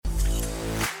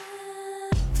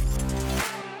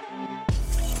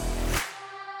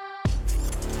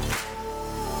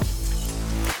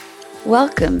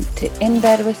Welcome to In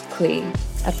Bed with Quee,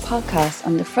 a podcast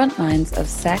on the front lines of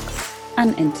sex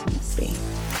and intimacy.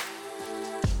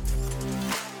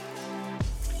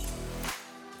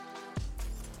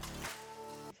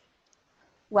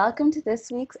 Welcome to this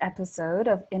week's episode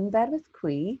of In Bed with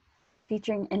Quee,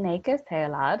 featuring Ineka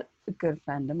Theolad, a good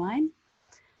friend of mine.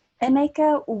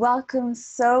 Ineka, welcome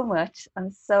so much.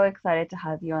 I'm so excited to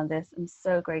have you on this. I'm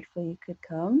so grateful you could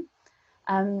come.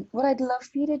 What I'd love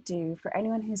for you to do, for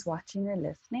anyone who's watching or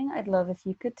listening, I'd love if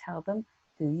you could tell them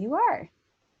who you are.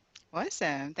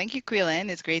 Awesome. Thank you, Quillen.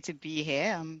 It's great to be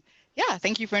here.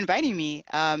 Thank you for inviting me.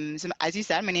 So as you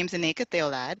said, my name is Ineka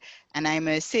Theolad, and I'm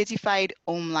a certified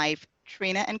Om Life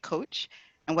trainer and coach.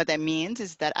 And what that means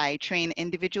is that I train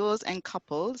individuals and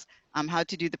couples how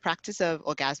to do the practice of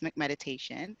orgasmic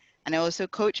meditation. And I also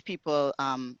coach people,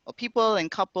 or people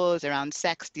and couples around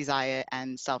sex, desire,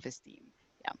 and self-esteem.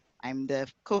 I'm the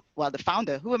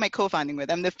founder. Who am I co-founding with?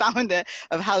 I'm the founder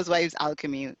of Housewives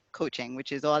Alchemy Coaching,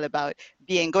 which is all about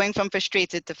going from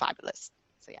frustrated to fabulous.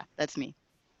 So yeah, that's me.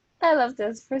 I love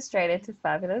this. Frustrated to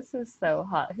fabulous is so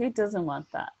hot. Who doesn't want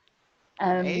that?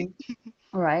 Right?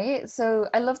 Right. So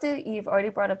I love that you've already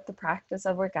brought up the practice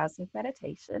of orgasmic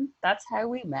meditation. That's how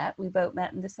we met. We both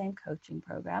met in the same coaching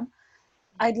program.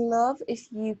 I'd love if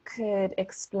you could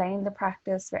explain the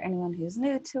practice for anyone who's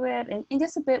new to it in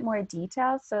just a bit more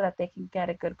detail so that they can get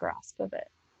a good grasp of it.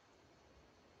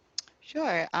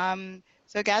 Sure.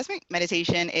 So orgasmic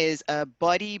meditation is a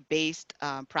body-based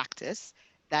practice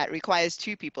that requires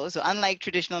two people. So unlike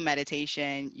traditional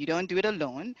meditation, you don't do it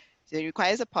alone. So it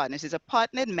requires a partner. So it's a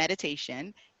partnered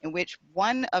meditation in which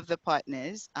one of the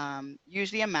partners,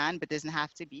 usually a man, but doesn't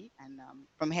have to be, and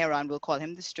from here on, we'll call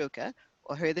him the stroker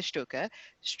or her the stroker,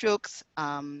 strokes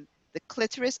the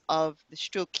clitoris of the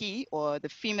strokee or the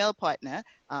female partner.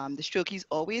 The strokee is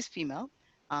always female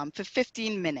for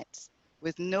 15 minutes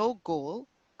with no goal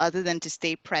other than to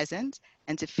stay present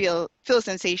and to feel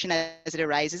sensation as it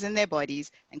arises in their bodies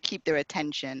and keep their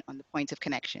attention on the point of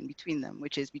connection between them,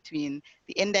 which is between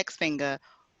the index finger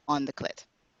on the clit,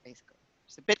 basically.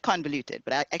 It's a bit convoluted,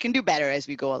 but I can do better as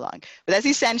we go along. But that's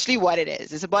essentially what it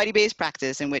is. It's a body-based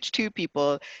practice in which two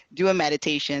people do a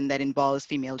meditation that involves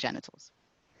female genitals.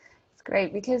 It's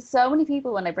great because so many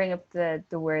people, when I bring up the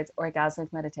words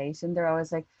orgasmic meditation, they're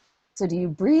always like, so do you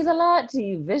breathe a lot? Do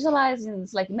you visualize? And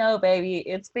it's like, no, baby,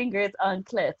 it's fingers on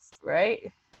clits,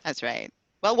 right? That's right.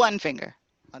 Well, one finger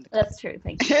on the clit. That's true.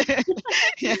 Thank you.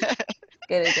 Yeah.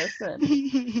 Good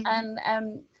adjustment.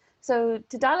 And so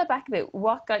to dial it back a bit,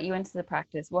 what got you into the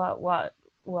practice? What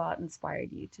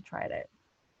inspired you to try it out?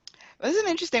 It was an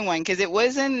interesting one because it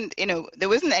wasn't, there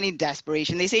wasn't any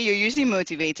desperation. They say you're usually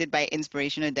motivated by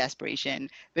inspiration or desperation,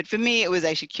 but for me, it was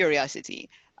actually curiosity.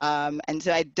 And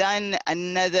so I'd done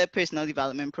another personal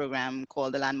development program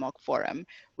called the Landmark Forum,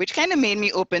 which kind of made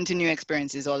me open to new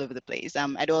experiences all over the place.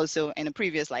 I'd also, in a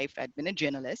previous life, I'd been a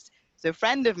journalist. So a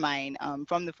friend of mine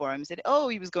from the forum said, oh,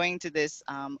 he was going to this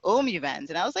OM event.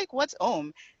 And I was like, what's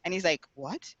OM? And he's like,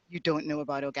 what? You don't know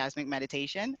about orgasmic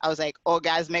meditation? I was like,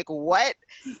 orgasmic what?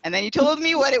 And then he told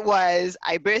me what it was.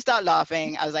 I burst out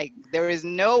laughing. I was like, there is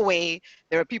no way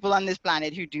there are people on this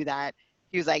planet who do that.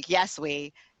 He was like, yes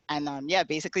way. And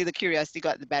basically the curiosity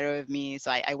got the better of me. So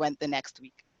I went the next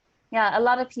week. Yeah, a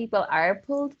lot of people are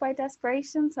pulled by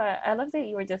desperation. So I love that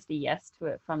you were just a yes to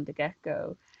it from the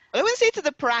get-go. I wouldn't say to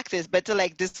the practice, but to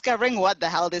like discovering what the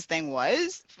hell this thing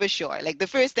was, for sure. Like the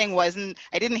first thing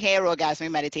I didn't hear orgasmic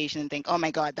meditation and think, oh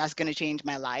my God, that's going to change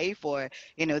my life, or,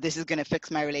 this is going to fix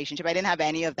my relationship. I didn't have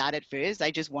any of that at first.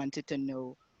 I just wanted to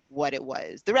know what it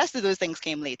was. The rest of those things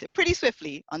came later, pretty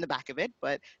swiftly on the back of it,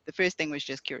 but the first thing was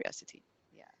just curiosity.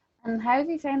 Yeah. And how have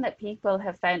you found that people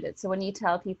have found it? So when you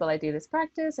tell people I do this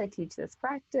practice, I teach this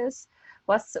practice,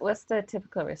 what's the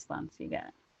typical response you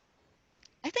get?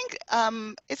 I think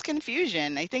it's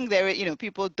confusion. I think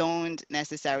people don't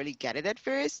necessarily get it at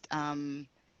first.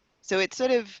 So it's sort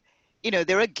of,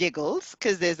 there are giggles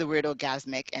because there's the word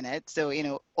orgasmic in it. So,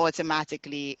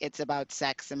 automatically it's about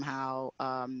sex somehow.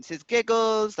 So it's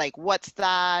giggles, like, what's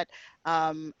that?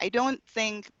 I don't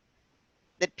think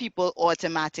that people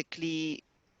automatically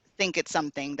think it's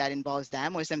something that involves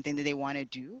them or something that they want to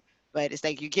do. But it's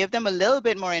like you give them a little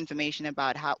bit more information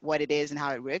about what it is and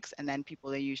how it works, and then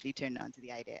people are usually turned on to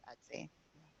the idea, I'd say.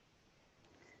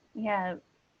 Yeah,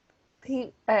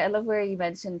 I love where you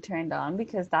mentioned turned on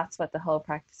because that's what the whole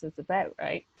practice is about,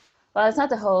 right? Well, it's not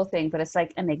the whole thing, but it's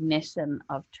like an ignition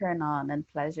of turn on and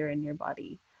pleasure in your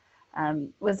body.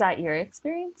 Was that your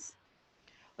experience?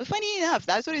 Well, funny enough,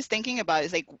 that's what I was thinking about.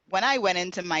 Is like when I went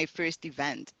into my first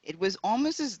event, it was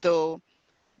almost as though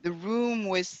the room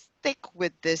was thick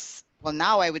with this well,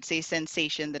 now I would say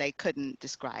sensation that I couldn't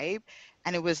describe.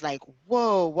 And it was like,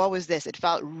 whoa, what was this? It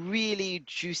felt really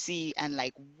juicy and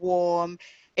like warm.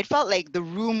 It felt like the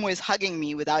room was hugging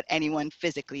me without anyone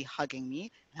physically hugging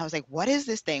me. And I was like, what is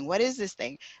this thing? What is this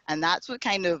thing? And that's what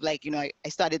kind of like, I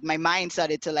started, my mind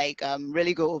started to like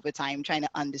really go over time trying to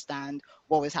understand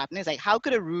what was happening. It's like, how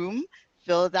could a room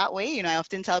feel that way? I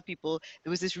often tell people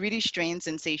there was this really strange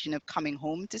sensation of coming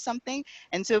home to something.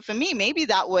 And so for me, maybe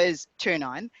that was turn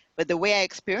on, but the way I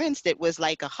experienced it was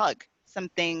like a hug,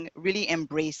 something really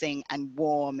embracing and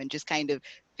warm and just kind of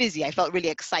fizzy. I felt really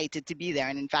excited to be there.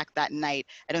 And in fact, that night,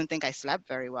 I don't think I slept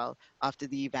very well after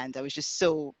the event. I was just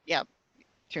so, yeah,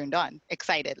 turned on,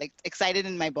 excited, like excited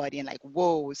in my body and like,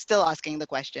 whoa, still asking the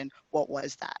question, what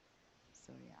was that?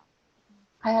 So, yeah.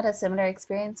 I had a similar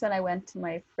experience when I went to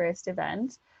my first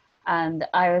event, and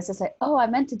I was just like, oh, I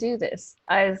meant to do this.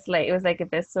 I was like, it was like a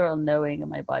visceral knowing in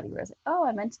my body where I was like, oh,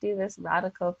 I meant to do this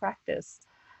radical practice.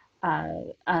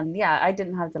 And yeah, I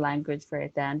didn't have the language for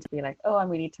it then to be like, oh, I'm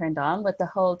really turned on. But the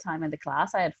whole time in the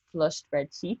class, I had flushed red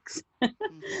cheeks.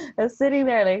 Mm-hmm. I was sitting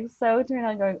there like so turned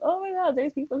on, going, oh my God,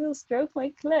 there's people who stroke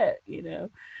my clit.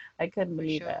 I couldn't For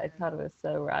believe it. I sure. thought it was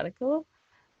so radical.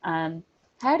 And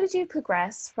how did you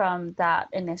progress from that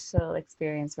initial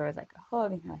experience where it was like,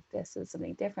 oh, like this is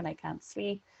something different, I can't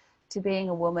sleep, to being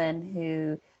a woman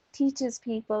who teaches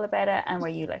people about it and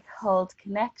where you like hold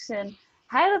connection?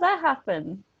 How did that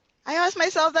happen? I ask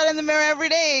myself that in the mirror every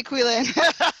day, Quillen.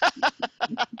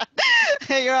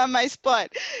 You're on my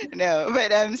spot. No,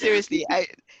 but seriously, I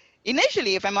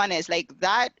initially, if I'm honest, like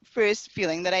that first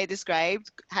feeling that I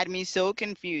described had me so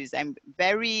confused. I'm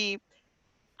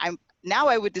now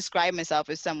I would describe myself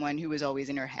as someone who was always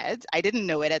in her head. I didn't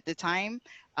know it at the time.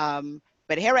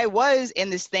 But here I was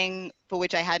in this thing for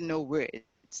which I had no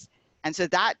words. And so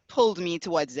that pulled me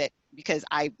towards it because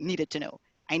I needed to know.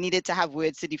 I needed to have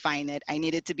words to define it. I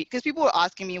needed to be, because people were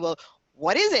asking me, well,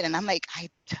 what is it? And I'm like, I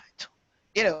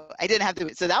didn't have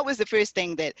to. So that was the first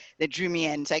thing that drew me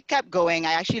in. So I kept going.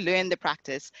 I actually learned the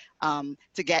practice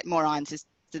to get more on to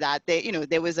that.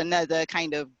 There was another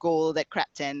kind of goal that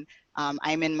crept in.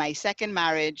 I'm in my second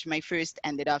marriage. My first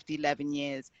ended after 11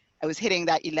 years. I was hitting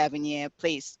that 11-year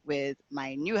place with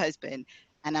my new husband.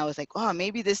 And I was like, oh,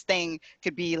 maybe this thing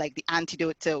could be like the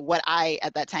antidote to what I,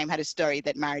 at that time, had a story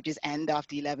that marriages end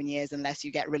after 11 years unless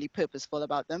you get really purposeful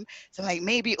about them. So I'm like,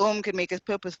 maybe Om could make us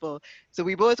purposeful. So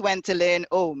we both went to learn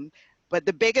Om. But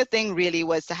the bigger thing really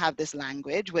was to have this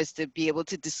language, was to be able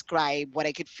to describe what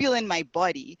I could feel in my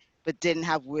body, but didn't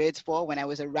have words for when I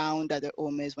was around other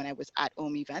Omas, when I was at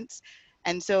Om events.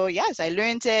 And so, yes, I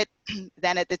learned it.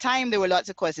 Then at the time, there were lots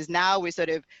of courses. Now we're sort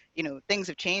of, things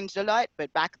have changed a lot.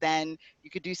 But back then,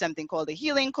 you could do something called a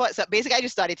healing course. So basically, I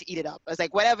just started to eat it up. I was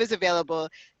like, whatever's available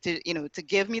to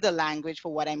give me the language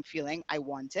for what I'm feeling, I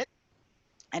want it.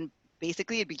 And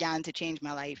basically, it began to change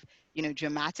my life,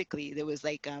 dramatically. There was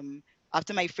like,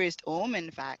 after my first Om,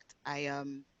 in fact,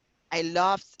 I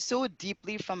laughed so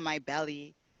deeply from my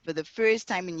belly for the first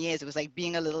time in years. It was like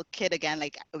being a little kid again.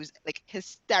 Like it was like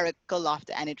hysterical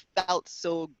laughter, and it felt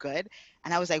so good.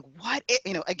 And I was like,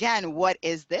 again, what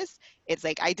is this? It's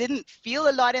like I didn't feel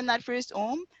a lot in that first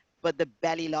Om, but the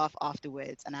belly laugh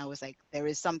afterwards. And I was like, there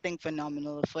is something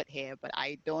phenomenal afoot here, but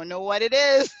I don't know what it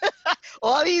is.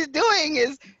 All he's doing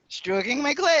is stroking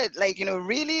my clit, like,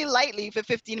 really lightly for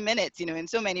 15 minutes, in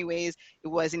so many ways, it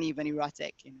wasn't even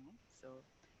erotic. So,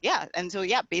 yeah. And so,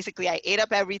 yeah, basically, I ate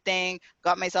up everything,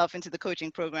 got myself into the coaching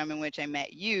program in which I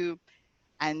met you,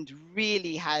 and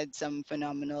really had some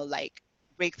phenomenal, like,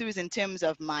 breakthroughs in terms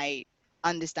of my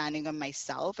understanding of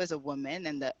myself as a woman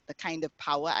and the kind of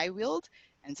power I wield.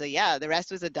 And so, yeah, the rest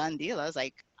was a done deal. I was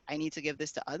like, I need to give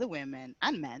this to other women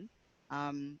and men.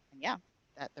 And yeah,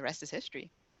 that the rest is history.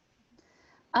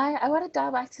 I want to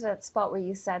dial back to that spot where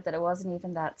you said that it wasn't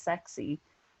even that sexy.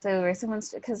 So where someone's,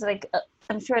 because like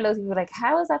I'm sure a lot of people are like,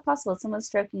 how is that possible? Someone's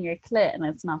stroking your clit and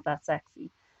it's not that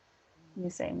sexy. Can you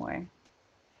say more?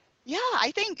 Yeah,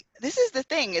 I think this is the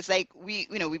thing. It's like we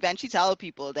eventually tell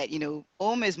people that,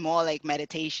 Om is more like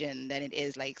meditation than it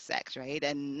is like sex, right?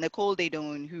 And Nicole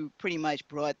Daedone, who pretty much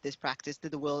brought this practice to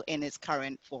the world in its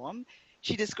current form,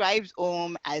 she describes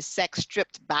Om as sex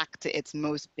stripped back to its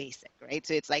most basic, right?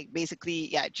 So it's like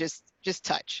basically, yeah, just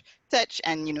touch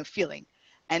and, feeling.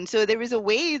 And so there is a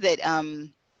way that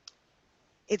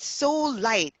it's so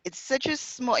light. It's such a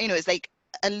small, it's like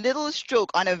a little stroke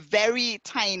on a very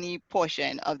tiny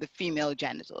portion of the female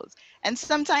genitals. And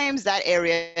sometimes that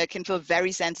area can feel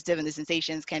very sensitive and the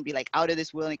sensations can be like out of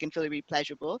this world and it can feel really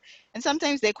pleasurable. And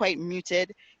sometimes they're quite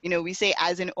muted. We say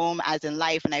as in Om, as in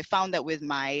life. And I found that with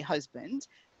my husband,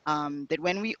 that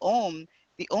when we Om,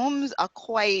 the Oms are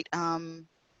quite,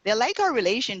 they're like our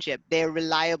relationship. They're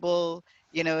reliable.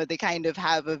 They kind of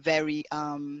have a very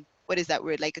what is that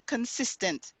word? Like a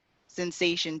consistent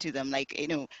sensation to them. Like, I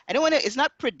don't want to. It's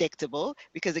not predictable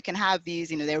because it can have these.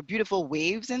 There are beautiful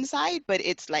waves inside, but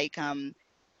it's like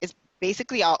it's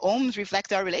basically our ohms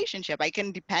reflect our relationship. I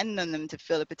can depend on them to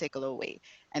feel a particular way.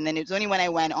 And then it's only when I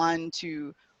went on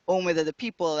to ohm with other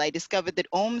people, I discovered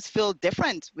that ohms feel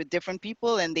different with different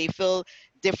people, and they feel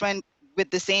different with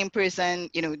the same person,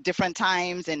 different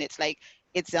times. And it's like,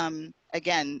 it's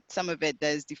again, some of it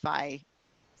does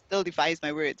still defies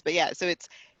my words. But yeah, so it's,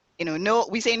 no,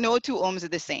 we say no two ohms are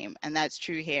the same, and that's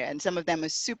true here. And some of them are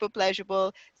super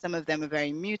pleasurable, some of them are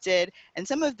very muted, and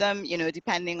some of them,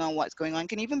 depending on what's going on,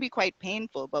 can even be quite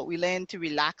painful. But we learn to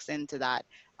relax into that,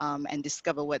 and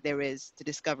discover what there is to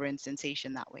discover in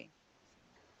sensation that way.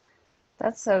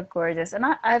 That's so gorgeous. And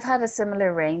I've had a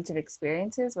similar range of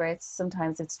experiences where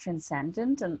sometimes it's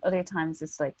transcendent, and other times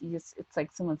it's like it's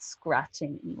like someone's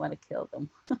scratching and you want to kill them.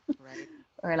 Right.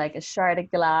 Or like a shard of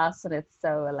glass and it's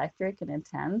so electric and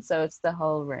intense. So it's the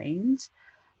whole range.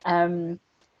 Um,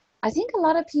 I think a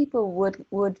lot of people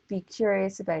would be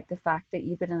curious about the fact that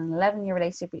you've been in an 11-year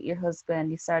relationship with your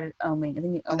husband. You started oming, and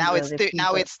then you Well, owned with other people.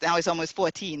 now it's almost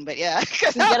 14, but yeah,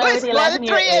 because You that get over was the more than 11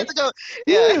 year 3 years itch. ago.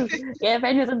 Yeah. Woo! Yeah, if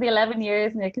anyone's in the 11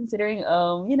 years and you're considering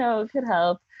it could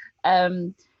help.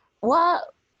 Um, what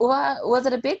what was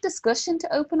it a big discussion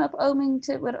to open up oming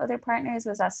to with other partners?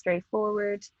 Was that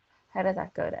straightforward? How did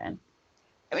that go down?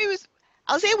 I mean,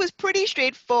 I'll say it was pretty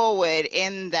straightforward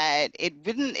in that it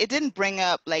didn't bring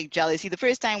up like jealousy. The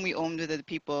first time we owned with other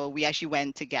people, we actually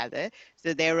went together.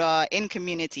 So there are in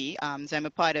community. So I'm a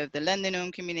part of the London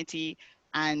Ohm community,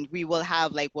 and we will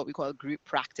have like what we call group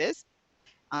practice.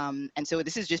 And so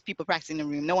this is just people practicing in the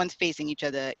room. No one's facing each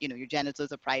other. Your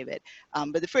genitals are private.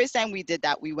 But the first time we did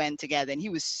that, we went together, and he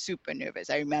was super nervous.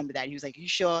 I remember that. He was like, "You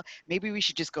sure? Maybe we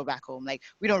should just go back home. Like,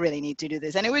 we don't really need to do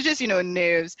this." And it was just,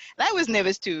 nerves. And I was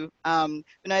nervous too, but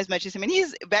not as much as him. And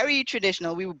he's very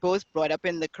traditional. We were both brought up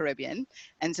in the Caribbean.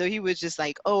 And so he was just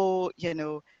like, "Oh,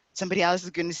 somebody else is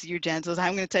going to see your genitals.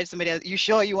 I'm going to touch somebody else. You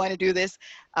sure you want to do this?"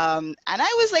 And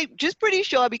I was like, just pretty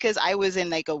sure, because I was in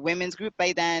like a women's group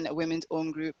by then, a women's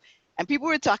Ohm group. And people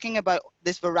were talking about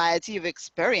this variety of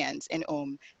experience in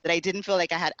Ohm that I didn't feel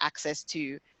like I had access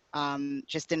to,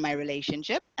 just in my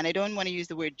relationship. And I don't want to use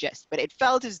the word just, but it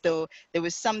felt as though there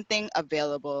was something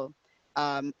available,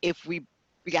 if we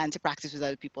began to practice with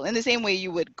other people in the same way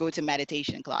you would go to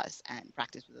meditation class and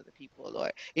practice with other people. Or,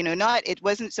 it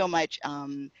wasn't so much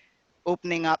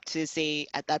opening up to, say,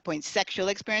 at that point, sexual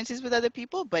experiences with other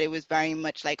people, but it was very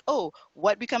much like, oh,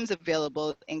 what becomes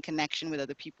available in connection with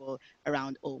other people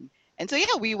around Ohm. And so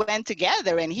yeah, we went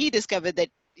together, and he discovered that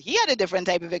he had a different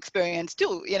type of experience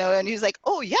too, and he was like,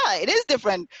 oh yeah, it is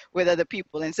different with other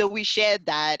people. And so we shared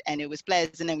that, and it was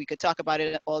pleasant, and we could talk about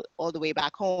it all the way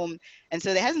back home. And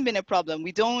so there hasn't been a problem.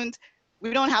 We don't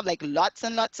have like lots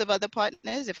and lots of other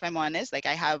partners, if I'm honest. Like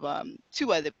I have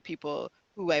 2 other people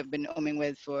who I've been oming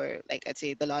with for, like, I'd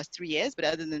say the last 3 years. But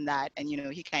other than that, and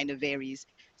he kind of varies.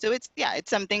 So it's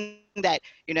something that,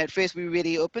 at first we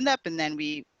really opened up, and then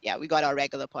we got our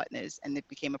regular partners, and it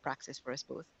became a practice for us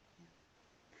both.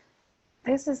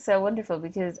 This is so wonderful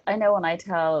because I know when I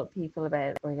tell people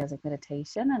about orgasmic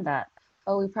meditation and that,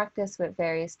 oh, we practice with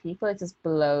various people, it just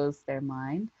blows their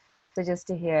mind. So just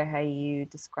to hear how you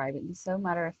describe it in so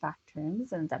matter-of-fact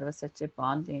terms, and that it was such a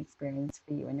bonding experience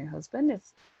for you and your husband,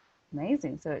 it's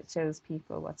amazing. So it shows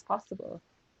people what's possible.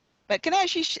 But can I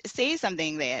actually say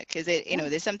something there? Because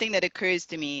there's something that occurs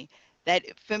to me that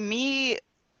for me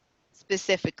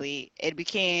specifically, it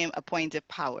became a point of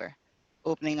power,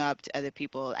 opening up to other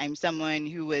people. I'm someone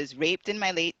who was raped in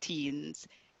my late teens.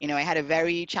 I had a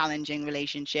very challenging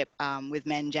relationship, with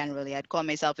men generally. I'd call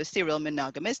myself a serial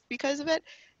monogamist because of it.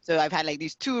 So I've had like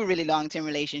these 2 really long-term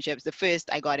relationships. The first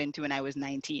I got into when I was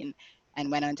 19,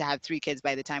 and went on to have 3 kids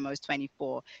by the time I was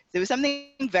 24. So there was something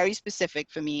very specific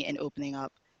for me in opening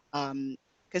up.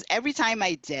 Because every time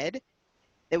I did,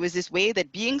 there was this way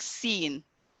that being seen,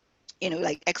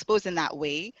 like exposed in that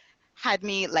way, had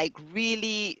me like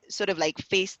really sort of like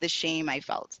face the shame I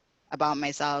felt about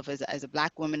myself as a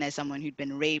Black woman, as someone who'd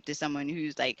been raped, as someone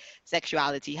whose like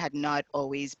sexuality had not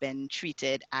always been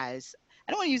treated as,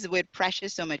 I don't want to use the word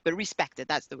precious so much, but respected,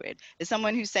 that's the word. As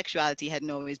someone whose sexuality hadn't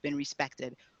always been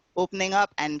respected. Opening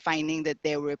up and finding that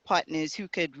there were partners who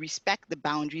could respect the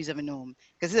boundaries of an Ohm,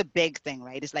 because it's a big thing,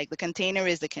 right? It's like the container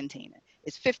is the container.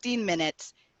 It's 15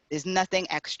 minutes. There's nothing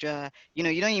extra. You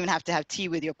don't even have to have tea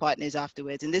with your partners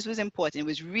afterwards. And this was important. It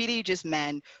was really just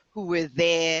men who were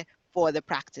there for the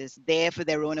practice, there for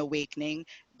their own awakening,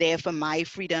 there for my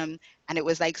freedom. And it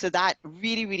was like, so that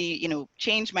really, really,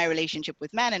 changed my relationship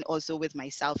with men and also with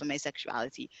myself and my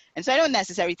sexuality. And so I don't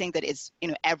necessarily think that it's,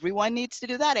 everyone needs to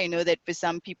do that. I know that for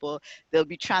some people,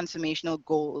 there'll be transformational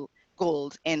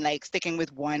goals in like sticking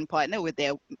with one partner, with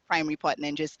their primary partner,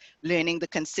 and just learning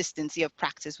the consistency of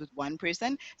practice with one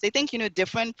person. So I think,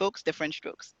 different folks, different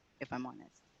strokes, if I'm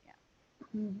honest.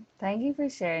 Yeah. Thank you for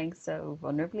sharing so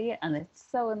vulnerably, and it's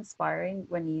so inspiring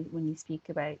when you speak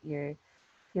about your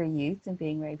youth and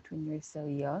being raped when you're so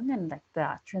young, and like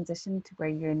that transition to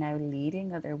where you're now leading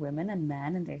other women and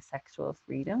men in their sexual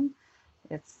freedom.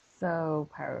 It's so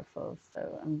powerful. So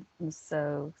I'm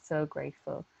so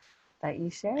grateful that you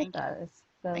shared Thank you. that. It's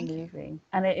so Thank you. moving,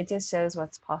 and it just shows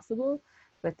what's possible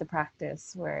with the practice,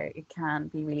 where it can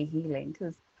be really healing.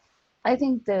 Because I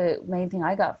think the main thing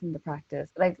I got from the practice,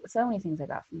 like so many things I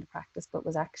got from the practice, but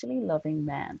was actually loving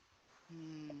men,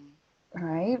 Mm,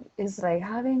 right? Is like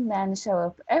having men show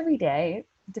up every day,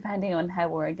 depending on how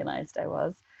organized I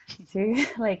was, to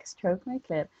like stroke my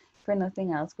clit for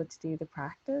nothing else but to do the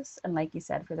practice. And like you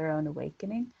said, for their own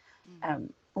awakening, mm.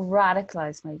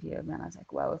 radicalized my view of men. I was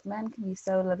like, wow, if men can be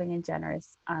so loving and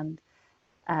generous and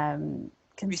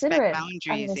Respect considerate and,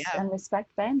 boundaries. Yeah.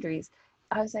 respect boundaries,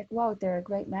 I was like, wow, there are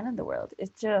great men in the world.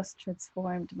 It just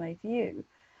transformed my view.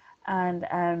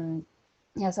 And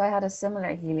yeah, so I had a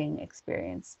similar healing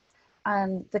experience.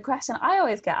 And the question I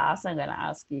always get asked, I'm going to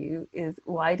ask you, is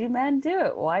why do men do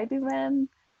it? Why do men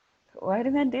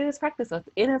do this practice? What's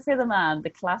in it for the man? The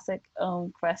classic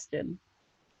question.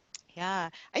 Yeah,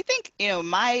 I think,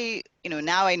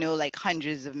 now I know like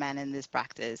hundreds of men in this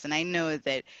practice. And I know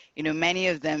that, many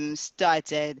of them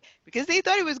started because they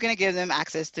thought it was going to give them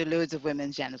access to loads of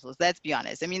women's genitals. Let's be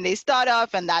honest. I mean, they start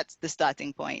off and that's the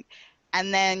starting point.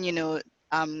 And then,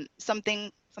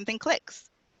 something clicks,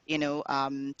 10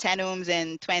 ohms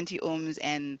and 20 ohms,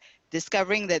 and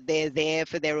discovering that they're there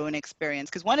for their own experience.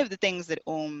 Because one of the things that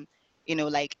Ohm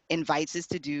like invites us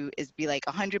to do is be like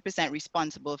 100%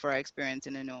 responsible for our experience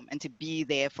in a gnome and to be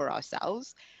there for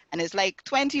ourselves. And it's like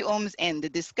 20 ohms in the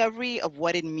discovery of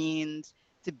what it means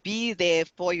to be there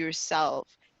for yourself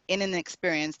in an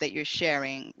experience that you're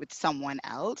sharing with someone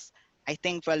else. I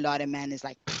think for a lot of men is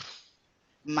like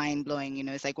mind blowing.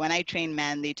 It's like when I train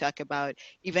men, they talk about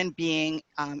even being,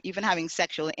 even having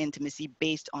sexual intimacy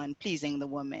based on pleasing the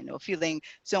woman or feeling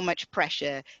so much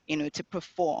pressure, to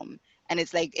perform. And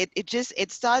it's like,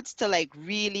 it starts to like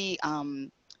really,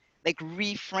 like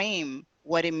reframe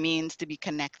what it means to be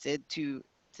connected to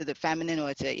the feminine,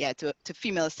 or to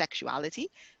female sexuality.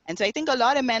 And so I think a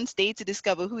lot of men stay to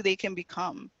discover who they can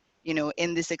become,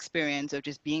 in this experience of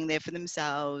just being there for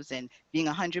themselves and being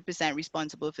 100%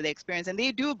 responsible for their experience. And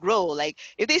they do grow. Like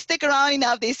if they stick around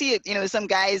enough, they see it, some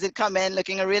guys that come in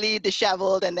looking really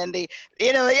disheveled, and then they,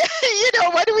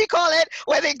 what do we call it?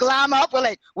 Where they glam up. We're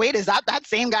like, wait, is that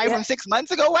same guy Yeah. from 6 months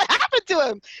ago? What happened to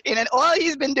him? And all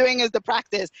he's been doing is the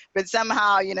practice, but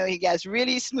somehow, he gets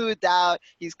really smoothed out.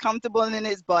 He's comfortable in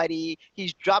his body.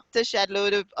 He's dropped a shed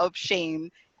load of shame.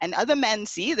 And other men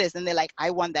see this and they're like, I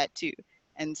want that too.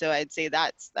 And so I'd say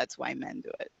that's why men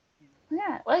do it.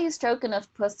 Yeah, well, you stroke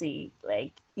enough pussy,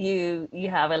 like you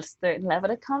have a certain level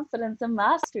of confidence and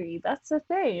mastery. That's the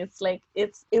thing. It's like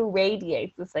it's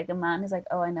irradiates. It's like a man who's like,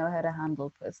 oh, I know how to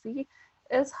handle pussy.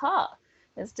 It's hot.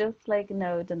 It's just like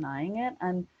no denying it.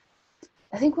 And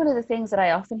I think one of the things that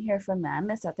I often hear from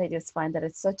men is that they just find that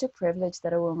it's such a privilege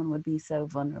that a woman would be so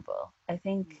vulnerable. I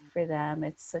think for them,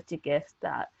 it's such a gift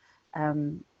that,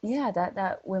 yeah,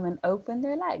 that women open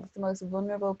their legs, the most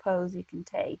vulnerable pose you can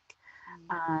take,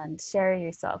 and share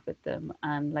yourself with them.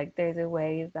 And like, there's a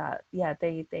way that, yeah,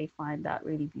 they find that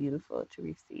really beautiful to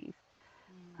receive.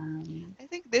 Um, I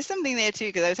think there's something there too,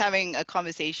 because I was having a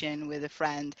conversation with a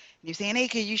friend, and you're saying,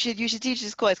 hey, you should teach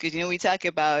this course, because we talk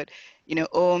about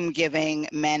Om giving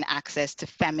men access to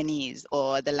feminese,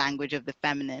 or the language of the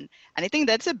feminine, and I think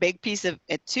that's a big piece of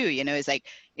it too. It's like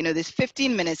this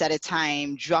 15 minutes at a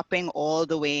time, dropping all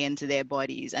the way into their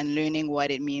bodies and learning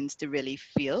what it means to really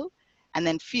feel, and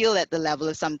then feel at the level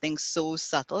of something so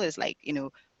subtle. Is like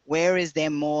where is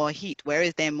there more heat, where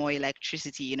is there more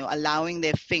electricity, allowing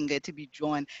their finger to be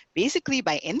drawn basically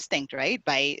by instinct, right,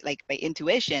 by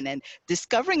intuition, and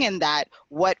discovering in that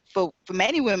what for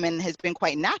many women has been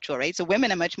quite natural, right? So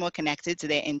women are much more connected to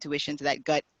their intuition, to that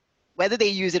gut. Whether they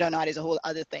use it or not is a whole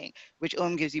other thing, which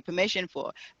Om gives you permission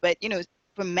for. But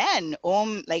for men,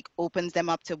 Om like opens them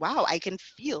up to, wow, I can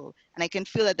feel, and I can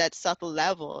feel at that subtle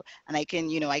level, and I can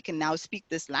now speak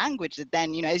this language that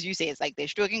then, as you say, it's like they're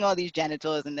stroking all these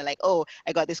genitals and they're like, oh,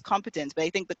 I got this competence. But I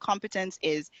think the competence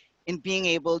is in being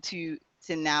able to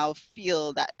to now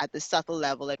feel that at the subtle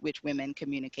level at which women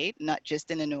communicate, not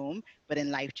just in an OM, but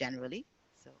in life generally.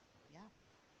 So, yeah.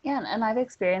 Yeah, and I've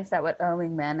experienced that with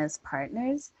owning men as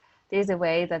partners. There's a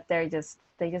way that they just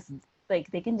like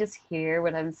they can just hear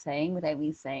what I'm saying without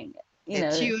me saying it.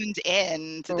 They're tuned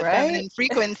in to the Right? feminine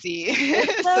frequency.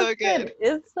 It's so So good. good.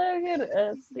 It's so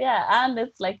good. Yeah, and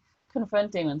it's like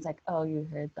confronting when it's like, oh, you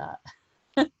heard that.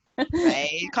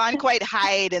 Right? You can't quite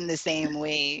hide in the same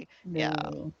way. Yeah.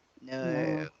 No, No. no,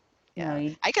 no. Yeah.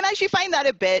 I can actually find that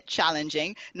a bit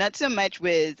challenging, not so much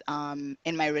with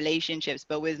in my relationships,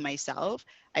 but with myself.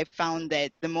 I found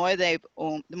that the more that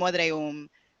I own,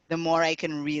 the more I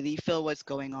can really feel what's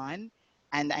going on.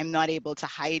 And I'm not able to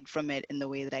hide from it in the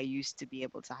way that I used to be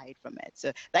able to hide from it.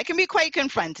 So that can be quite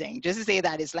confronting. Just to say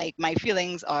that it's like my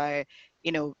feelings are,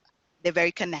 you know, they're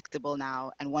very connectable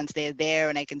now. And once they're there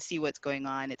and I can see what's going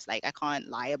on, it's like I can't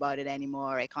lie about it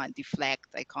anymore. I can't deflect.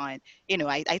 I can't,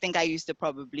 I think I used to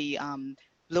probably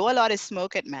blow a lot of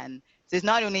smoke at men. So it's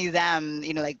not only them,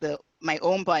 like my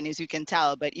own partners you can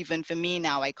tell, but even for me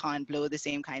now, I can't blow the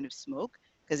same kind of smoke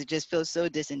because it just feels so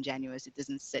disingenuous. It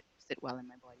doesn't sit well in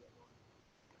my body at all.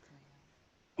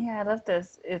 So, Yeah, I love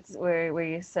this. It's where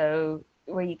you're so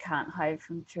where you can't hide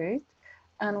from truth.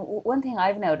 And one thing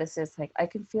I've noticed is like I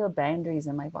can feel boundaries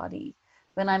in my body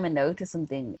when I'm a no to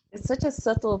something. It's such a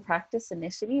subtle practice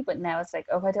initially, but now it's like,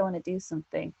 oh, I don't want to do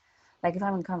something. Like if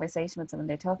I'm in conversation with someone,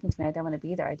 they're talking to me, I don't want to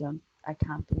be there. I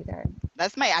can't be there.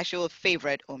 that's my actual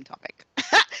favorite home topic.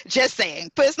 Just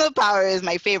saying, personal power is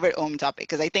my favorite home topic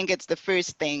because I think it's the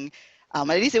first thing, at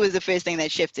least it was the first thing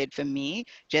that shifted for me.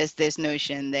 Just this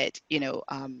notion that,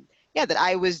 that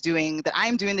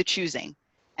I'm doing the choosing.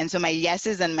 And so my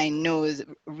yeses and my nos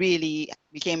really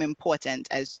became important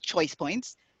as choice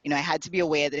points. I had to be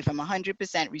aware that if I'm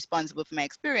 100% responsible for my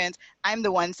experience, I'm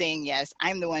the one saying yes,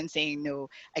 I'm the one saying no.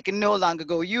 I can no longer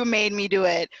go, you made me do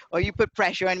it, or you put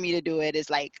pressure on me to do it. It's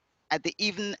like,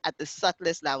 even at the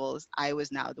subtlest levels, I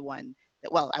was now the one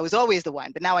that, well, I was always the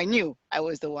one, but now I knew I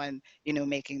was the one,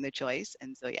 making the choice.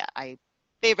 And so, yeah,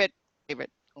 favorite, favorite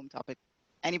home topic.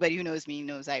 Anybody who knows me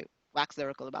knows I wax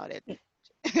lyrical about it.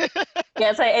 Yeah,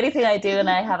 it's like anything I do and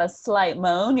I have a slight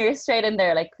moan, you're straight in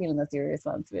there like, Queen, that's your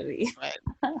responsibility. Right.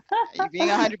 You being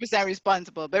 100%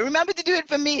 responsible. But remember to do it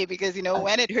for me because,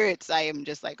 when it hurts, I am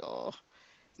just like, oh,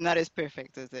 it's not as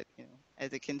perfect as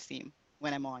as it can seem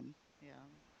when I'm on. Yeah.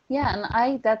 Yeah,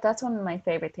 and that's one of my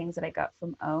favorite things that I got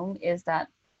from Ohm is that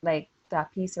like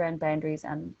that piece around boundaries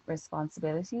and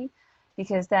responsibility,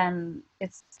 because then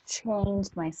it's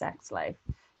changed my sex life,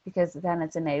 because then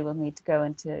it's enabled me to go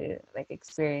into like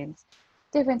experience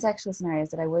different sexual scenarios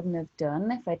that I wouldn't have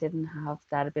done if I didn't have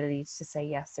that ability to say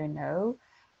yes or no.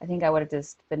 I think I would have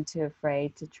just been too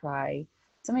afraid to try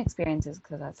some experiences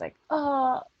because I was like,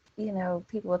 oh,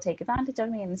 people will take advantage of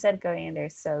me. And instead of going in there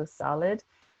so solid,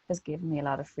 has given me a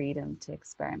lot of freedom to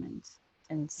experiment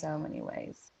in so Yeah. many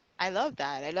ways. I love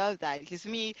that. I love that because for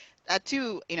me, that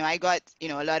too, I got,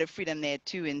 a lot of freedom there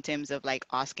too in terms of like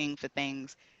asking for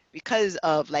things because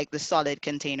of like the solid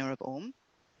container of Om.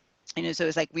 So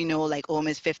it's like we know like Om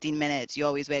is 15 minutes. You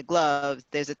always wear gloves.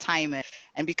 There's a timer.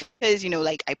 And because,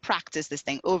 like I practice this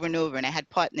thing over and over and I had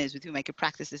partners with whom I could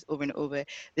practice this over and over,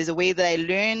 there's a way that I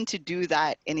learned to do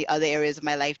that in the other areas of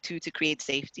my life too to create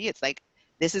safety. It's like,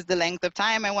 this is the length of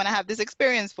time I want to have this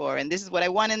experience for, and this is what I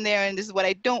want in there, and this is what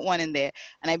I don't want in there.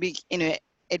 And it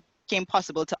became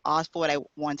possible to ask for what I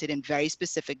wanted in very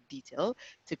specific detail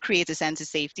to create a sense of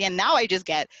safety. And now I just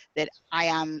get that I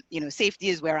am, safety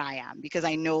is where I am because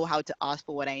I know how to ask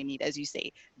for what I need. As you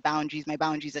say, my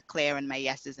boundaries are clear and my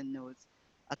yeses and nos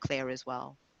are clear as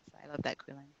well. So I love that,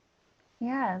 Quillen.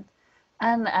 Yeah.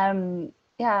 And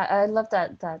yeah, I love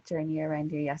that journey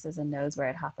around your yeses and nos where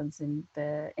it happens in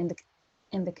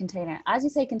the container. As you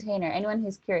say container, anyone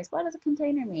who's curious, what does a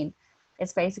container mean?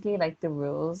 It's basically like the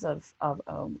rules of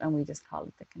Ohm, and we just call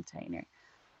it the container.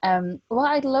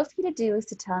 What I'd love for you to do is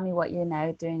to tell me what you're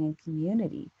now doing in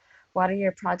community. What are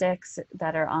your projects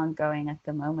that are ongoing at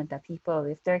the moment that people,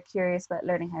 if they're curious about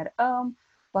learning how to Ohm,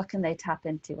 what can they tap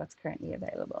into? What's currently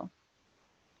available?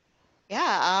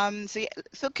 Yeah.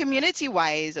 So community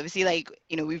wise, obviously, like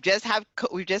we've just had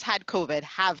COVID.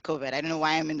 Have COVID. I don't know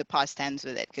why I'm in the past tense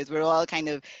with it because we're all kind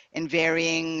of in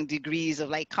varying degrees of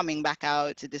like coming back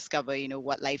out to discover,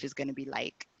 what life is going to be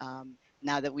like.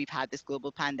 Now that we've had this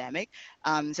global pandemic.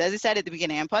 So as I said at the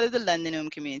beginning, I'm part of the London Home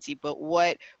community, but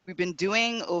what we've been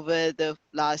doing over the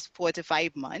last 4 to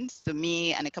 5 months, so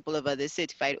me and a couple of other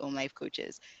certified home life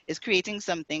coaches, is creating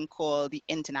something called the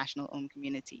International Home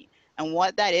Community. And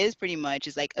what that is pretty much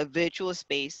is like a virtual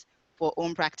space for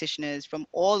Om practitioners from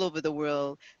all over the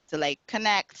world to like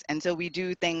connect. And so we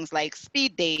do things like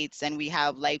speed dates, and we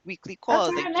have like weekly That's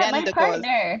calls, where I like met my gender calls.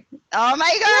 partner. Oh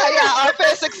my God, yeah, our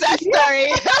first success Yeah, story.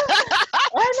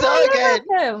 I So know good.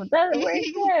 him. That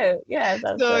worked out. Yeah,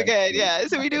 that's So so good, cute. yeah.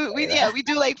 So I we have to do, say that. we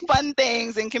do like fun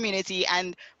things in community,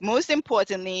 and most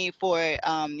importantly for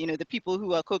the people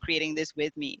who are co-creating this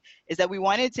with me is that we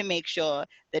wanted to make sure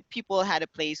that people had a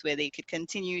place where they could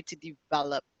continue to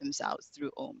develop themselves through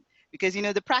Om. Because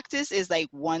the practice is like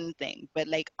one thing, but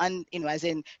like as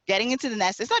in getting into the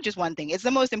nest, it's not just one thing. It's the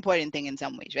most important thing in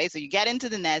some ways, right? So you get into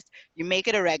the nest, you make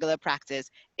it a regular practice,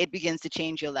 it begins to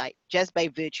change your life just by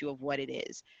virtue of what it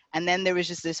is. And then there is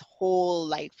just this whole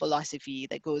like philosophy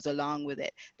that goes along with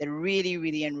it that really,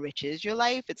 really enriches your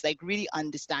life. It's like really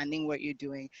understanding what you're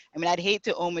doing. I mean, I'd hate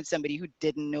to own with somebody who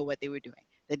didn't know what they were doing,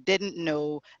 that didn't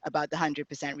know about the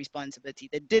 100% responsibility,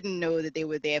 that didn't know that they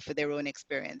were there for their own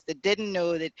experience, that didn't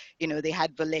know that, they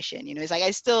had volition. It's like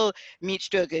I still meet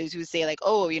strokers who say like,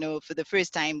 oh, for the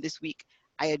first time this week,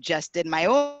 I adjusted my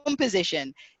own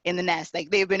position in the nest. Like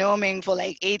they've been oming for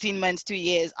like 18 months, 2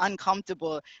 years,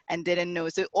 uncomfortable, and didn't know.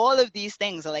 So all of these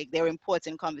things are like, they're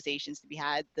important conversations to be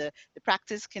had. The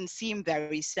practice can seem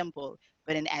very simple,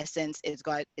 but in essence, it's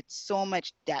so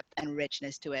much depth and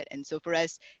richness to it. And so for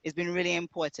us, it's been really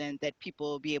important that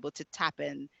people be able to tap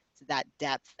in to that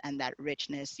depth and that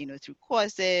richness, through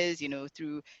courses,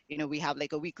 through, we have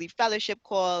like a weekly fellowship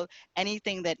call,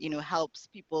 anything that, helps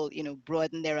people,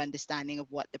 broaden their understanding of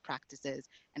what the practice is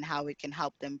and how it can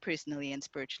help them personally and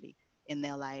spiritually in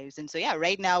their lives. And so yeah,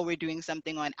 right now we're doing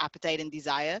something on appetite and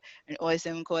desire, an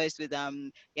awesome course with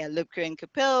Lubker and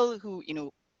Kapil, who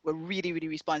were really, really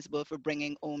responsible for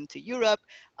bringing Om to Europe.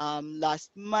 Last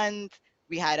month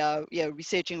we had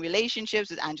researching relationships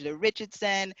with Angela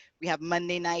Richardson. We have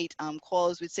Monday night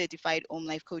calls with certified Om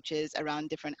life coaches around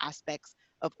different aspects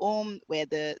of Om, where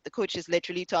the coaches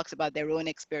literally talks about their own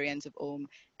experience of Om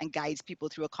and guides people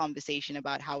through a conversation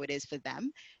about how it is for them.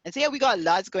 And so yeah, we got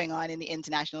lots going on in the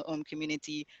international Om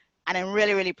community. And I'm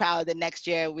really, really proud that next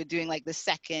year we're doing like the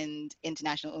second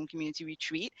International Om Community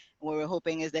Retreat. And what we're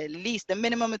hoping is that at least a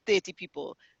minimum of 30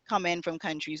 people come in from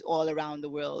countries all around the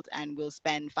world, and we'll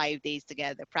spend 5 days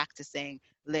together practicing,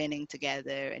 learning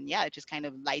together, and yeah, just kind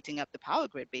of lighting up the power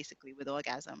grid basically with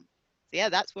orgasm. So yeah,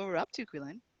 that's what we're up to,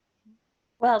 Quillen.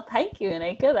 Well, thank you,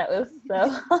 Anika. That was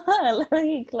so. Let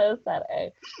me close that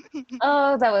out.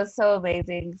 Oh, that was so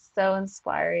amazing, so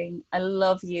inspiring. I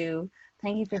love you.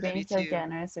 Thank you for I love being you so too.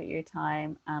 generous with your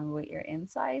time and with your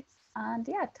insights. And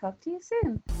yeah, talk to you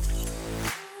soon.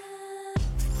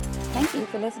 Thank you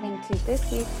for listening to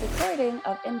this week's recording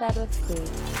of In Bed with Queen.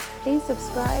 Please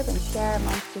subscribe and share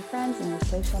amongst your friends and your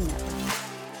social networks.